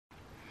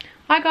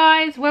Hi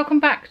guys, welcome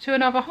back to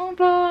another home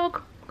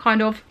vlog,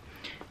 kind of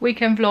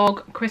weekend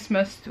vlog,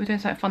 Christmas. We're doing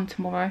something fun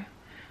tomorrow.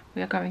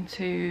 We are going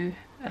to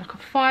like a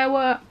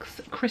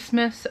fireworks,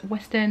 Christmas,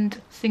 West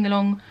End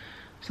sing-along.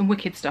 Some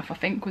wicked stuff I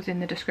think was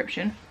in the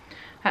description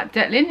at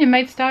Detlin in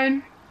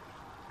Maidstone.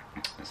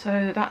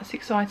 So that's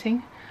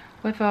exciting.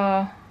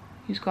 Whether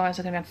you guys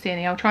are going to be able to see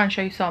any, I'll try and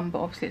show you some, but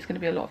obviously it's going to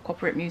be a lot of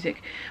copyright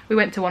music. We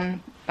went to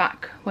one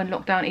back when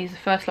lockdown eased, the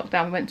first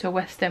lockdown. We went to a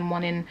West End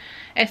one in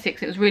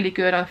Essex. It was really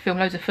good. I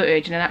filmed loads of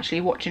footage, and then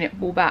actually watching it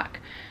all back,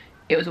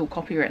 it was all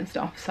copywritten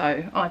stuff,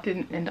 so I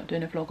didn't end up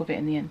doing a vlog of it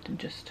in the end and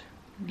just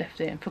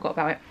left it and forgot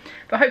about it.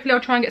 But hopefully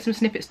I'll try and get some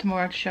snippets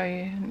tomorrow to show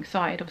you. I'm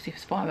excited obviously for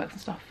fireworks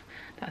and stuff.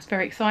 That's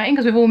very exciting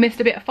because we've all missed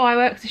a bit of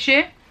fireworks this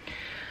year.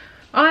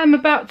 I am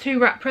about to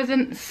wrap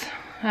presents.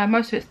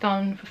 Most of it's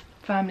done for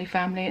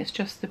family. It's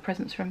just the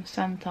presents from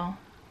Santa's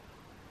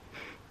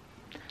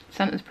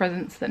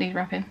presents that need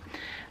wrapping.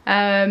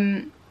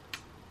 Yeah,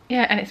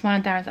 and it's mine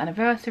and Darren's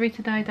anniversary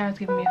today. Darren's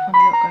giving me a funny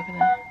look over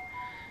there.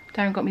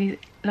 Darren got me these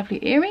lovely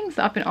earrings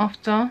that I've been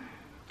after.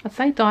 I'd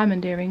say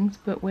diamond earrings,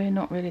 but we're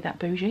not really that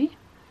bougie.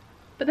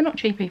 But they're not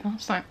cheap either,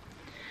 so.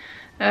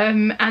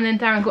 And then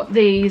Darren got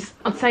these.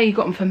 I'd say he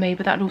got them for me,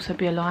 but that'd also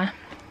be a lie.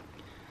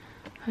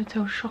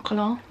 Hotel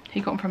Chocolat. He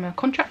got them from a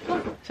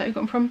contractor. So he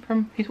got them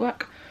from his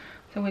work.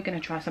 So we're going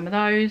to try some of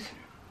those.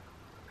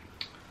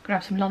 Gonna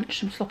have some lunch,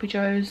 some sloppy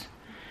joes.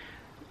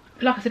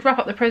 Like I said, wrap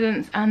up the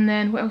presents, and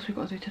then what else we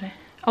got to do today?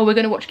 Oh, we're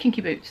going to watch Kinky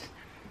Boots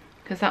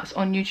because that's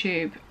on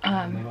YouTube.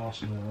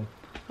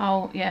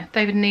 Oh yeah,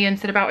 David and Ian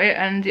said about it,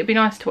 and it'd be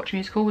nice to watch a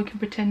musical. We can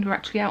pretend we're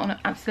actually out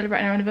on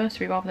celebrating our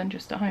anniversary rather than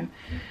just at home.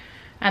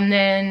 And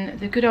then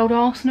the good old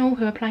Arsenal,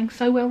 who are playing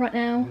so well right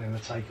now. We're going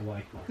to take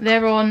away.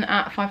 They're on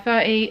at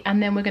 5:30,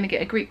 and then we're going to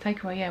get a Greek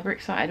takeaway. Yeah, we're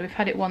excited. We've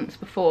had it once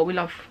before. We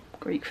love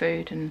Greek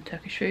food and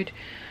Turkish food,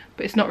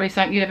 but it's not really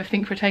something you'd ever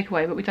think for a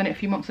takeaway. But we've done it a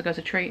few months ago as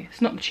a treat.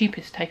 It's not the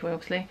cheapest takeaway,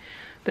 obviously,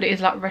 but it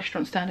is like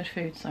restaurant standard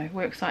food. So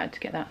we're excited to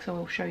get that. So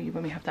we'll show you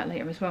when we have that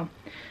later as well.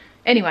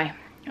 Anyway,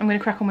 I'm going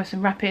to crack on with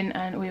some wrapping,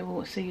 and we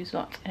will see you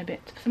lot in a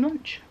bit for some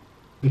lunch.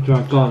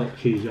 Garlic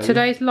cheese.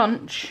 Today's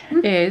lunch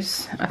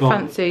is a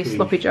fancy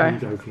sloppy joe.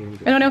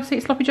 Anyone else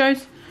eat sloppy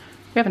joes?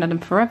 We haven't had them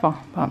forever,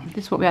 but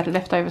this is what we had,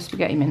 leftover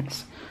spaghetti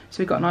mince. So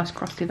we've got a nice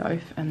crusty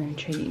loaf and then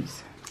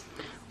cheese.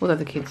 Although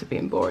the kids are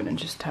being boring and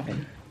just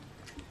having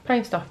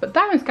plain stuff. But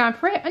Darren's going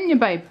for it, ain't you,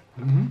 babe?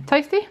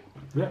 Tasty?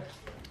 Yeah.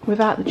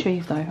 Without the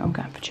cheese though, I'm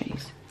going for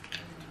cheese.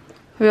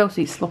 Who else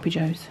eats sloppy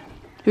joes?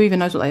 Who even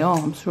knows what they are?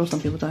 I'm sure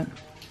some people don't.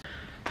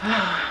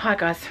 Hi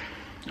guys.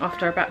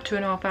 After about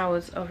 2.5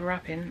 hours of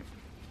wrapping,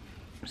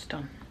 it's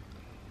done.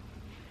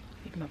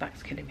 Even my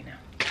back's killing me now.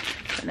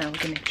 But now we're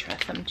going to try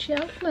some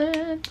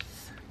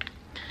chocolates.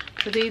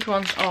 So these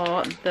ones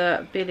are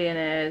the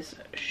Billionaire's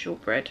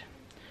shortbread.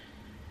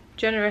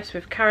 Generous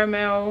with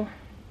caramel,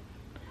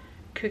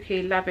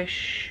 cookie,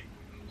 lavish,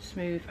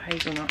 smooth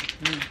hazelnut.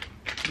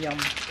 Yum.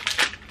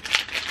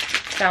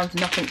 Sounds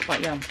nothing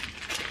but yum.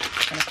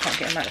 And I can't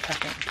get them out of the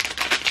packet.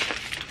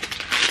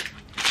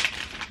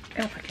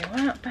 Off I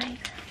go out, babe.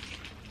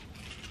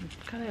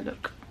 Look how they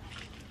look.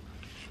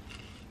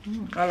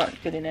 I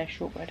like Billionaire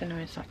shortbread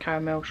anyway. It's like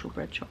caramel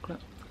shortbread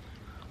chocolate.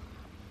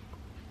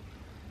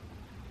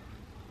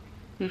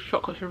 These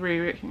chocolates are really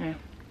rich, aren't they?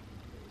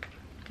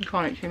 You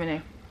can't eat too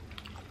many.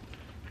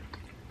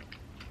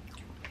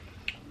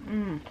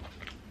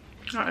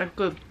 That is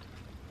good.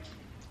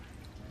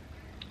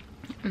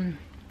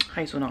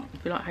 Hazelnut.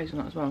 If you like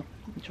hazelnut as well,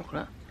 and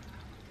chocolate.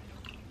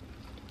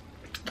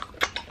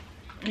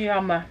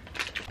 Yum.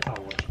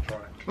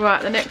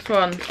 Right, the next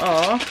ones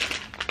are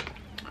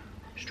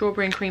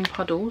strawberry and cream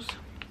puddles.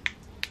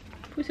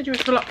 We said you were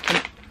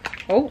reluctant.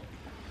 Oh,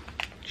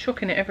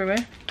 shocking it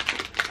everywhere.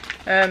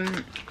 Yeah,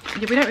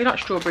 we don't really like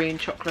strawberry and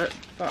chocolate,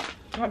 but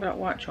it might be like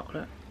white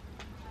chocolate.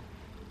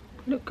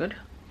 Look good.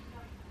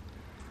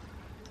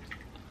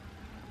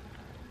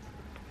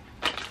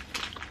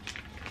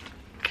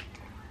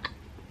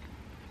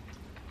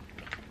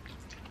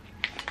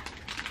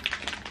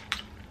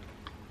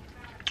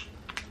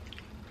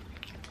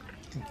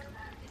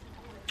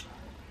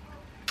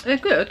 They're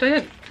good.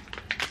 They're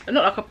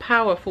not like a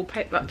powerful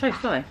taste, are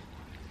they?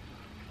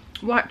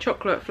 White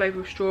chocolate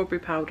flavoured with strawberry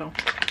powder.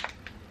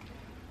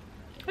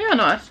 Yeah,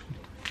 nice.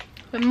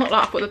 They're not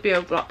like I thought there'd be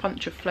a like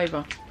punch of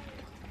flavour.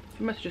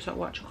 It's mostly just like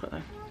white chocolate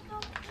though.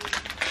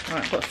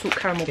 Alright, I've got salt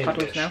caramel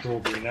puddles now.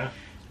 Strawberry now.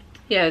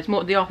 Yeah, it's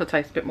more the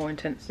aftertaste is a bit more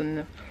intense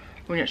than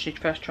when you actually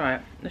first try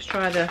it. Let's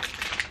try them.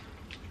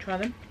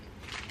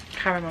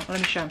 Caramel.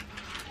 Let me show them.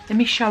 Let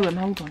me show them.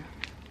 Hold on.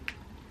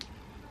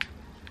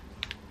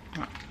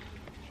 Right.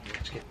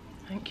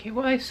 Thank you.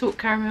 What are they? Salt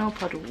caramel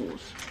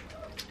puddles.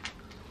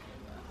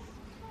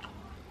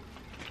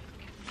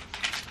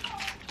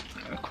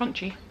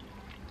 Crunchy.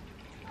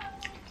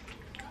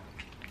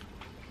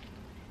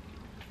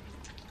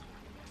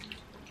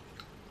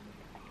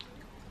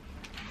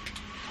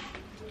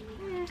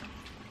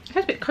 It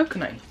has a bit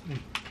coconutty.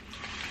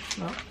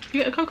 What?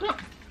 You get a coconut?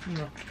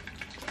 No.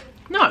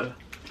 No.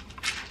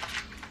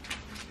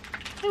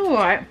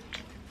 Alright.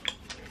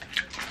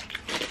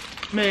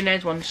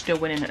 Millionaire's one's still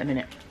winning at the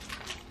minute.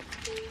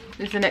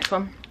 This is the next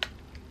one.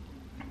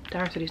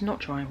 Darren said he's not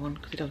trying one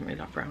because he doesn't really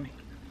like brownie.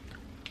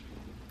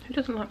 Who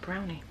doesn't like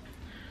brownie?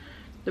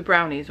 The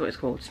brownie is what it's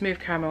called. Smooth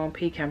caramel and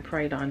pecan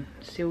praline,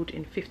 sealed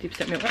in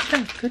 50% milk. That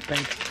sounds good, babe.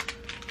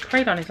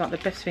 Praline is like the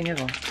best thing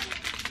ever.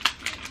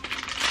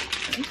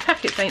 These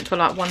packets ain't for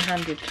like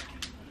one-handed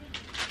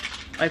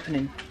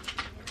opening.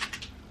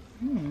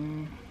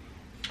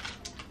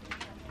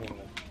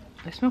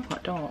 They smell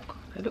quite dark.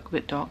 They look a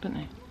bit dark, don't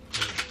they?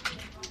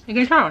 You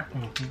can try?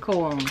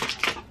 Cool on.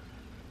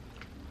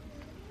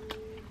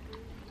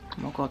 Oh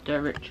my god,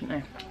 they're rich, aren't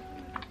they?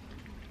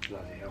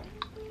 Bloody hell.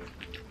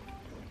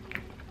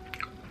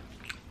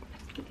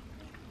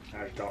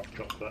 That's dark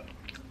chocolate.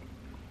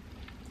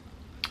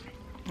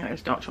 That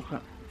is dark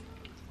chocolate.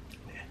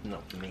 Yeah,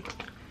 not for me.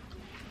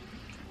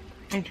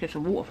 I need to get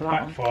some water for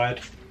that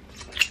Backfired.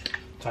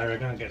 Tyra,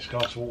 go and get a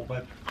glass of water,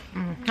 babe.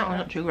 That one's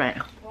not too great.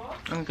 I'm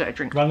gonna get a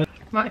drink. Run it.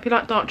 Right, if you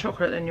like dark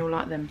chocolate, then you'll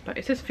like them. But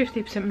it says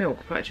 50% milk,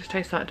 but it just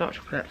tastes like dark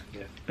chocolate.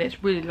 Yeah. And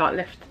it's really like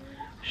left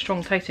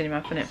strong taste in your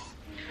mouth, isn't it?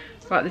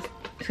 Right, it's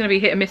going to be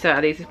hit and miss out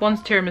of these.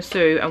 One's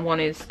tiramisu and one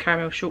is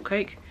caramel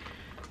shortcake.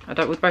 We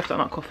both don't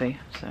like coffee,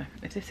 so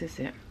if this is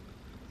it,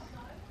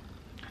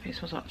 I think it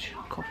smells like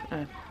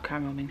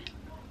caramel. I mean,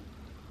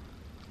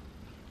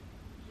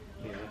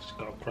 Yeah, it's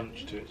got a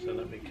crunch to it, so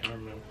that'll be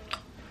caramel.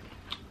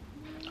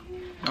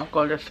 oh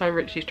god, they're so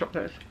rich, these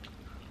chocolates.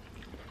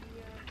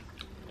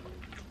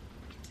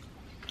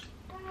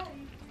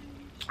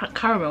 That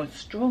caramel is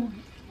strong.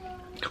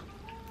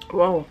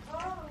 Whoa,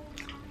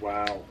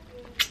 Wow.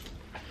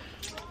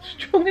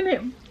 strong, isn't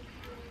it?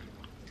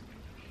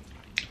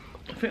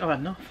 I think I've had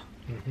enough.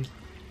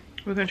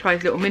 We're going to try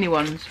these little mini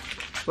ones.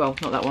 Well,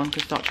 not that one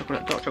because dark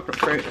chocolate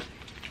fruit.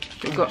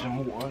 We've got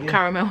Some water, yeah.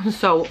 caramel and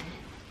salt.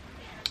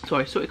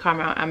 Sorry, salted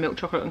caramel and milk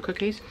chocolate and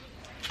cookies.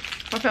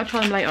 I think I'll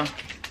try them later.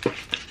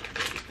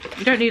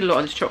 You don't need a lot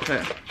of this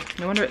chocolate.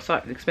 No wonder it's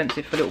like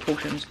expensive for little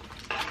portions.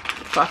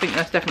 But I think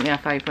that's definitely our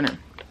favourite, isn't it?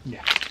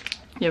 Yeah.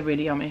 Yeah,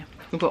 really yummy.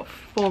 We've got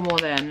 4 more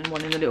there and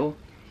one in the little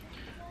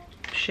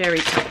sherry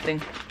pack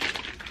thing.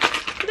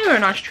 But they were a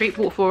nice treat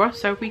bought for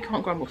us, so we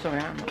can't grumble. Sorry,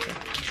 I'm not there.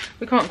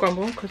 We can't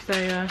grumble because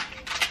they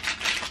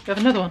have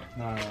another one.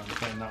 No, I'm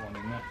putting that one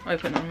in there.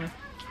 Open on there.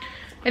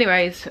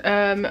 Anyways,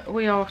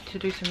 we are off to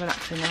do some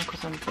relaxing now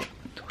because I'm a bit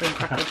cream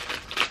crackers.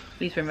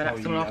 He's been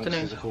relaxing all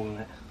afternoon. Calling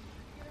it.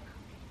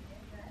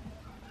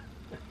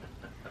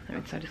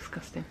 It's so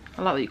disgusting.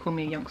 I like that you call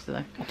me a youngster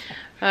though.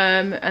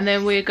 And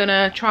then we're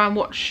gonna try and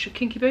watch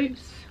Kinky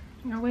Boots.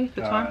 Are we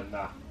for time?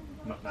 Nah,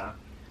 not now.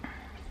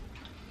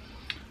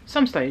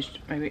 Some stage,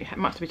 maybe it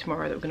might have to be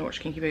tomorrow that we're gonna watch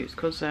Kinky Boots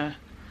because the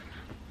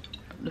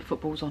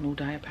football's on all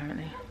day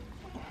apparently.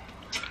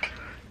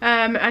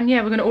 And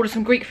yeah, we're gonna order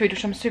some Greek food,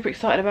 which I'm super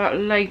excited about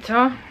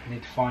later.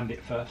 Need to find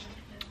it first.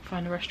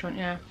 Find a restaurant,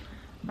 yeah.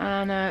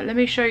 And let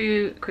me show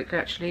you quickly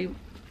actually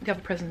the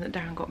other present that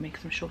Darren got me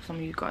because I'm sure some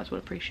of you guys will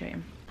appreciate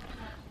him.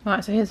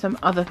 Right, so here's some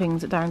other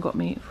things that Darren got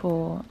me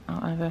for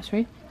our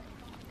anniversary.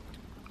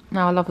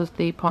 Now I love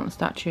the partner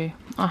statue.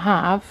 I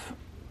have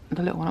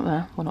the little one up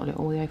there, well not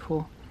little, the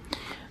A4.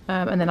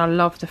 And then I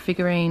love the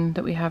figurine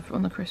that we have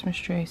on the Christmas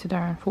tree. So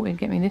Darren thought he'd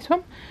get me this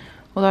one.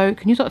 Although,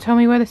 can you sort of tell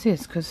me where this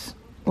is? Because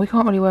we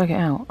can't really work it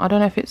out. I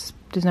don't know if it's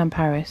Disneyland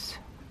Paris.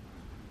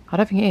 I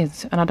don't think it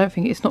is. And I don't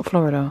think it's not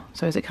Florida.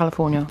 So is it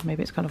California?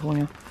 Maybe it's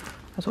California.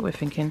 That's what we're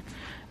thinking.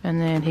 And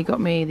then he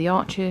got me the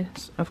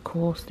arches. Of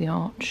course, the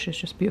arch is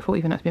just beautiful.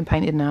 Even though it's been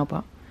painted now,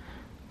 but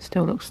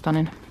still looks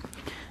stunning.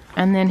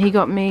 And then he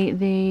got me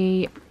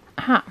the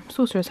hat,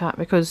 sorcerer's hat,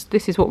 because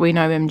this is what we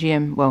know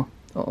MGM, well,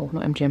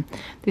 not MGM.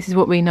 This is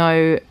what we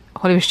know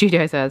Hollywood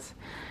Studios as.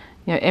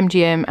 You know,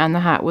 MGM and the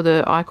hat were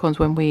the icons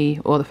when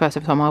or the first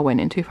ever time I went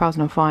in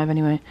 2005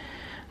 anyway.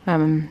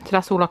 So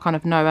that's all I kind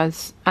of know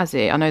as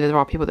it. I know there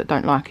are people that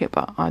don't like it,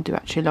 but I do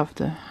actually love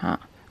the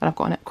hat. And I've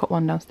got an Epcot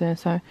one downstairs,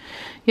 so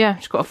yeah,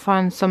 just got to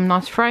find some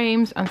nice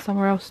frames and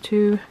somewhere else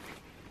to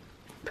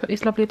put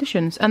these lovely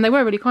additions. And they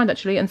were really kind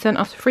actually and sent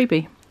us a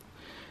freebie.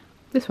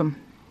 This one.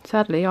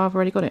 Sadly, I've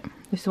already got it.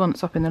 This is the one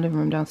that's up in the living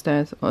room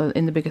downstairs, or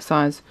in the bigger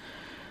size.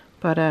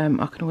 But I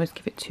can always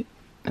give it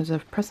as a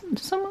present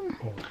to someone.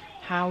 Oh.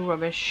 How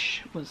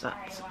rubbish was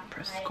that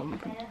press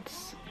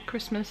conference?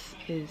 Christmas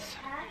is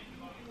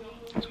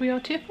as we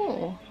are tier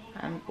 4,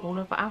 and all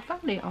of our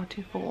family are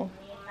tier 4.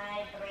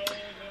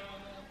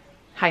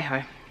 Hey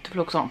ho, the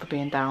vlogs aren't for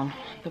being down.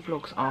 The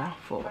vlogs are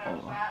for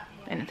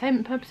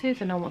entertainment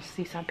purposes, and no one wants to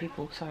see sad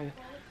people. So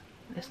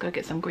let's go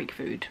get some Greek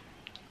food,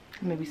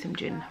 maybe some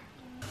gin.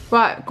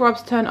 Right,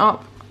 grubs turn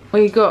up.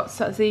 We got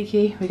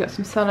tzatziki, we got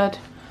some salad,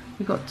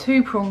 we got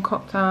 2 prawn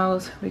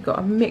cocktails, we got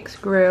a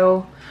mixed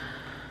grill.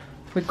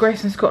 With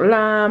Grayson's got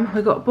lamb,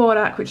 we got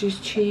bordak, which is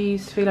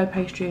cheese, phyllo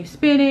pastry,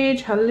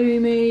 spinach,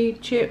 halloumi,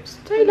 chips.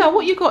 Taylor,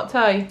 what you got,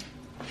 Tay?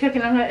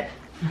 Chicken and it.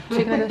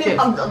 Chicken and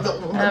chips.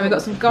 And we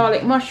got some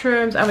garlic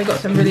mushrooms, and we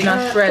got some really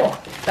nice bread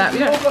that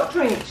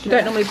you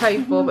don't normally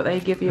pay for, but they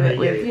give you it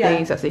with the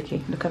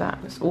tzatziki. Look at that,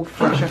 it's all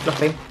fresh and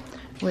fluffy.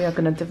 We are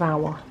going to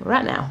devour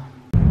right now.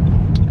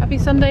 Happy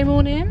Sunday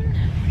morning,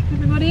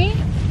 everybody.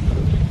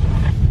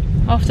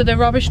 After the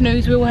rubbish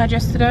news we all had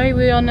yesterday,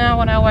 we are now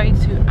on our way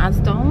to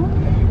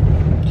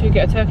Asda to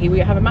get a turkey. We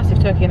have a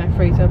massive turkey in our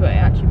freezer, but it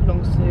actually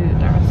belongs to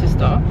Darren's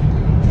sister,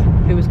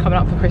 who was coming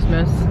up for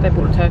Christmas. They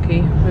bought a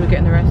turkey, we were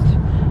getting the rest.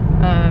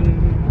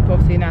 But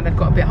obviously now they've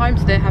got a bit home,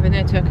 so they're having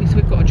their turkey, so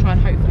we've got to try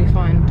and hopefully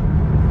find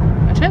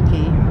a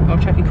turkey, or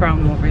a turkey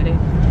crown more really,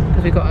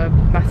 because we've got a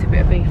massive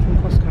bit of beef from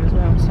Costco as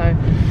well. So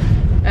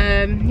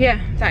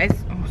yeah, that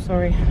is, oh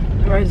sorry,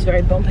 the road is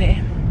very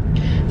bumpy.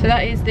 So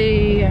that is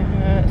the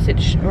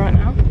sitch right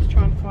now. Just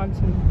trying to find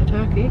some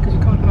turkey, because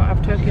we can't not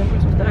have turkey on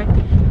Christmas Day.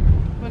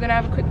 We're going to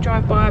have a quick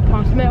drive by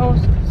past Mills,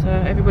 so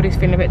everybody's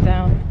feeling a bit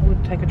down. I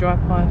would take a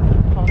drive by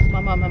past my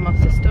mum and my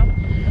sister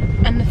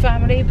and the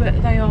family, but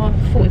they are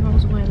 40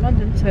 miles away in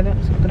London, so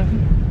that's not going to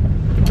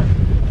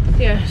happen.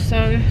 Yeah, so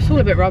it's all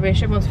a bit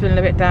rubbish. Everyone's feeling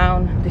a bit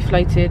down,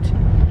 deflated,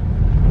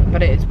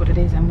 but it is what it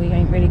is, and we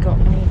ain't really got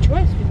any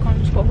choice. We've kind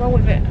of just got to roll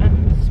with it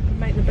and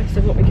make the best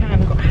of what we can.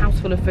 We've got a house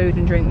full of food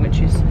and drink, which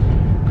is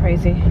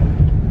crazy,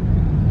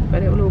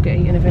 but it will all get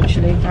eaten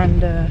eventually,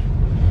 and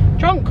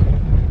drunk.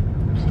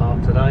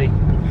 Start today.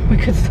 We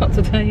could start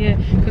today,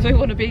 yeah, because we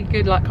want to be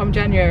good like come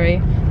January,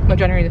 not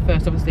January the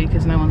 1st obviously,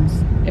 because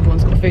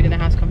everyone's got food in their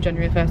house come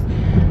January the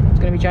 1st. It's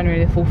going to be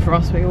January the 4th for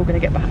us. We're all going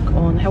to get back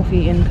on healthy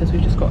eating, because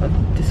we've just got a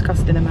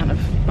disgusting amount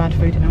of bad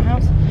food in our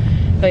house.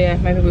 So yeah,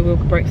 maybe we will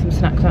break some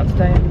snacks out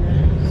today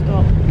and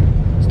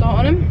start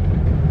on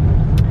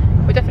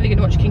them. We're definitely going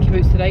to watch Kinky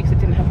Boots today, because it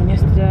didn't happen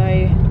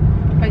yesterday.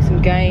 Play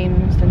some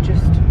games and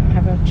just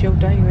have a chill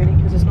day really,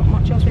 because there's not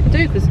much else we can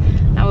do, because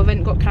our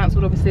event got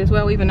cancelled obviously as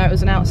well, even though it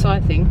was an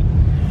outside thing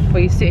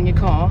where you sit in your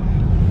car.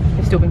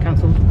 It's still been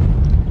cancelled.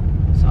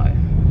 So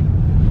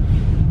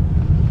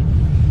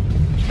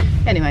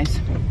anyways,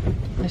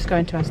 let's go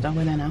into Asda.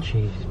 We're there now.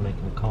 Cheese is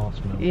making the car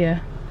smell.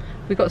 Yeah,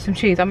 we got some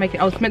cheese. I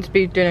was meant to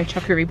be doing a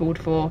charcuterie board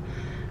for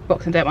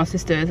Boxing Day at my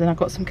sister's, and I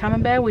got some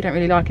camembert. We don't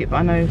really like it, but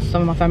I know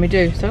some of my family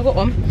do, so I got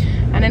one.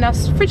 And then our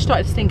fridge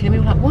started stinking, and we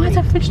were like, why is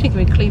our fridge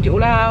stinking? We cleaned it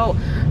all out,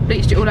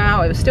 bleached it all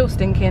out, it was still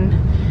stinking,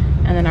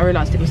 and then I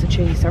realised it was the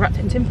cheese, so I wrapped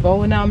it in tin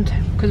foil. And now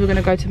because we're going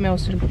to go to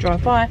Mills to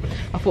drive by,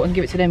 I thought I can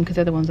give it to them because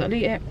they're the ones that'll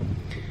eat it,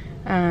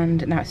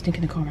 and now it's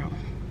stinking the car out.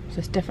 So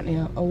it's definitely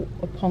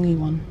a pongy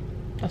one,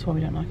 that's why we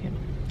don't like it.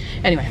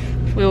 Anyway,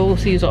 we'll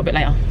see you a bit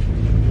later.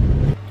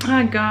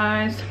 Hi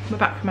guys, we're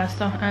back from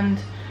Asda, and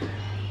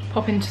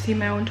pop in to see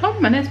Mel and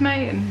Tom and Esme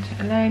and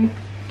Elaine,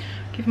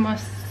 give my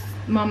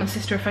mum and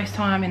sister a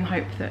FaceTime in the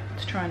hope that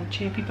to try and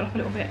cheer people up a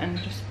little bit and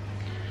just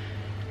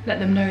let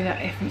them know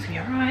that everything's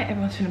gonna be alright.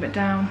 Everyone's feeling a bit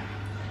down,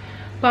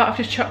 but I've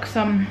just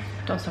done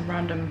some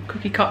random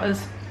cookie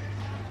cutters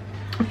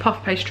and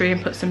puff pastry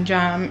and put some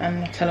jam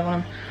and Nutella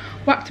on them,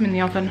 whacked them in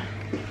the oven.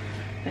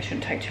 They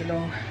shouldn't take too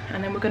long,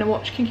 and then we're gonna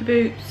watch Kinky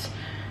Boots,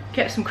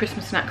 get some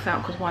Christmas snacks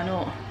out, because why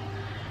not,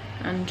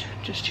 and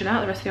just chill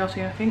out the rest of the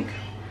afternoon. I think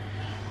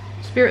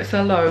spirits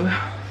are low,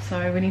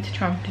 so we need to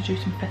try and do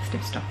some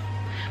festive stuff.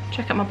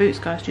 Check out my boots,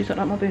 guys. Do you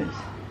like my boots?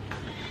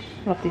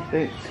 Love these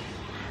boots.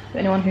 But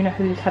anyone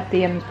who's had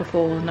DMs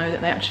before will know that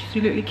they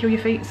absolutely kill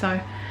your feet, so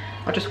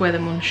I just wear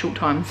them on short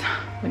times,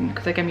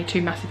 because they gave me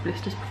 2 massive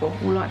blisters before.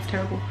 All light's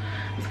terrible.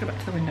 Let's go back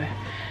to the window.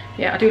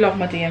 Yeah, I do love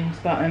my DMs,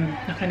 but I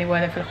can only wear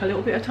them for like a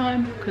little bit of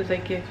time, because they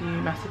give you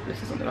massive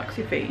blisters on the backs of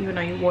your feet, even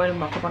though you wear them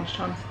like a bunch of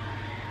times.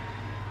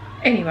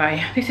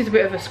 Anyway, this is a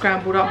bit of a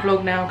scrambled up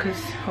vlog now because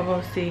of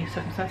obviously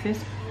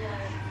circumstances.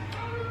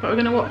 But we're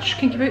going to watch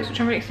Kinky Boots,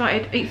 which I'm really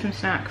excited, eat some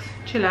snacks,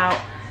 chill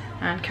out,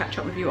 and catch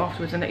up with you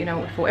afterwards and let you know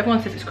what we thought.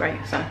 Everyone says it's great,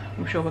 so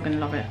I'm sure we're going to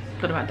love it.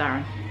 Good about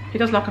Darren. He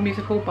does like a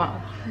musical, but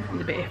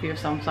he's a bit iffy with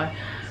some, so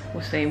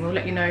we'll see. We'll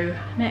let you know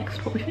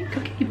next what we think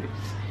of Kinky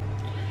Boots.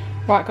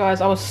 Right guys,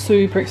 I was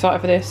super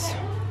excited for this.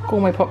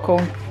 Gourmet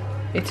popcorn.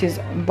 It is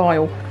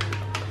vile.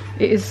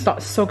 It is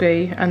like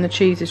soggy, and the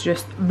cheese is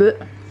just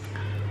bleh.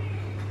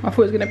 I thought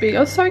it was going to be, I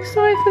was so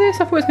excited for this.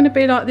 I thought it was going to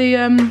be like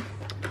the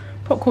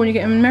popcorn you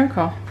get in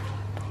America.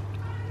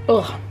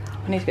 Ugh,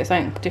 I need to get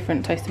something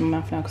different taste in my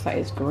mouth now, because that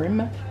is grim.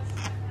 Look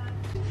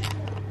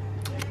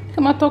at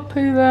my dog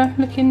poo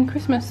looking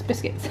Christmas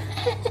biscuits.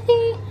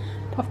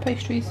 Puff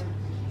pastries.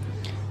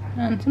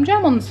 And some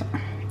jam ons.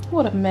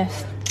 What a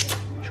mess.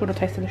 Sure to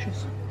taste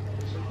delicious.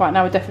 Right,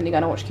 now we're definitely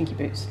going to watch Kinky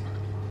Boots.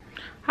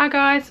 Hi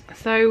guys,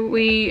 so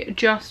we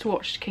just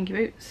watched Kinky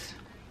Boots.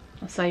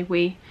 I say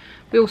we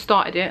all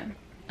started it.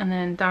 And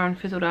then Darren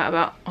fizzled out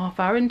about half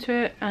hour into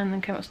it, and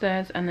then came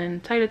upstairs, and then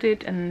Taylor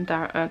did, and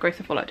Grace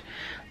followed.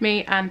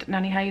 Me and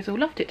Nanny Hazel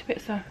loved it to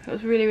bits, so it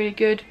was really, really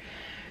good.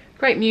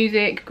 Great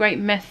music, great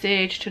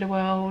message to the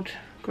world,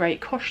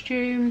 great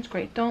costumes,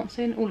 great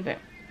dancing, all of it.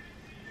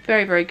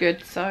 Very, very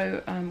good.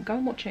 So go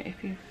and watch it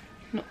if you've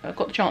not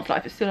got the chance. Like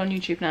if it's still on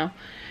YouTube now,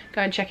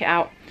 go and check it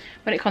out.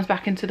 When it comes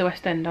back into the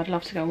West End, I'd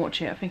love to go and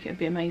watch it. I think it would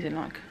be amazing,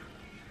 like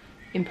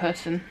in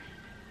person.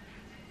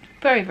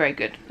 Very, very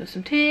good. There's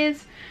some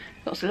tears.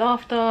 Lots of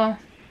laughter,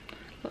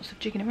 lots of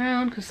jigging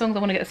around, because songs I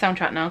want to get the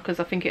soundtrack now, because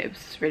I think it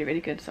was really, really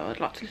good, so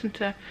I'd like to listen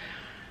to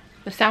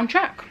the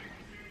soundtrack.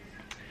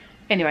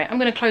 Anyway, I'm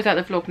going to close out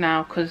the vlog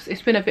now, because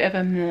it's been a bit of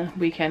a meh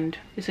weekend.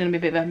 It's going to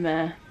be a bit of a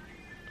meh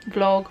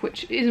vlog,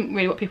 which isn't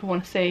really what people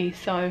want to see,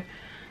 so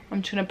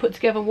I'm just going to put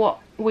together what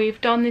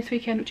we've done this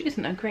weekend, which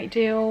isn't a great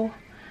deal,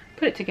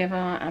 put it together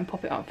and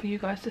pop it up for you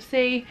guys to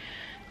see.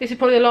 This is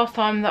probably the last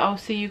time that I'll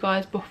see you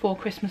guys before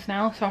Christmas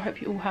now, so I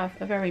hope you all have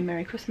a very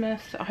Merry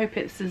Christmas. I hope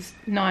it's as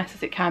nice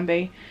as it can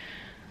be,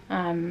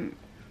 and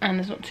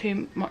there's not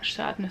too much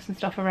sadness and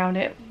stuff around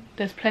it.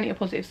 There's plenty of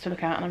positives to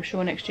look at, and I'm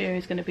sure next year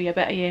is going to be a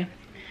better year.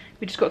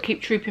 We just got to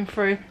keep trooping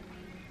through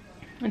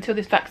until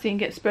this vaccine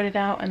gets spreaded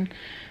out and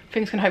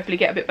things can hopefully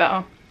get a bit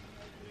better.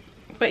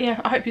 But yeah,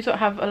 I hope you sort of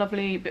have a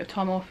lovely bit of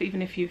time off,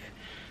 even if you've,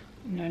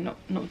 you know,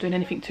 not doing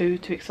anything too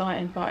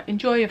exciting. But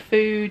enjoy your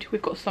food.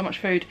 We've got so much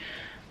food,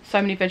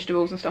 so many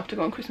vegetables and stuff to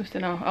go on Christmas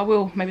dinner. I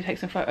will maybe take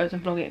some photos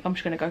and vlog it. I'm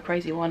just going to go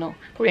crazy, why not?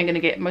 Probably ain't going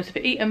to get most of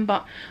it eaten,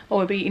 but I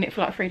will be eating it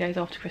for like 3 days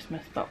after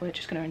Christmas. But we're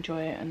just going to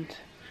enjoy it and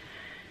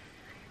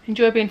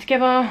enjoy being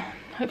together.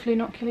 Hopefully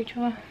not kill each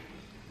other.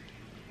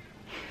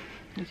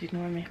 He's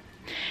ignoring me.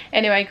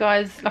 Anyway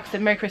guys, like I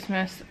said, Merry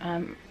Christmas,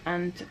 and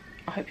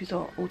I hope you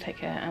all take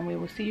care, and we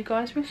will see you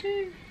guys real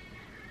soon.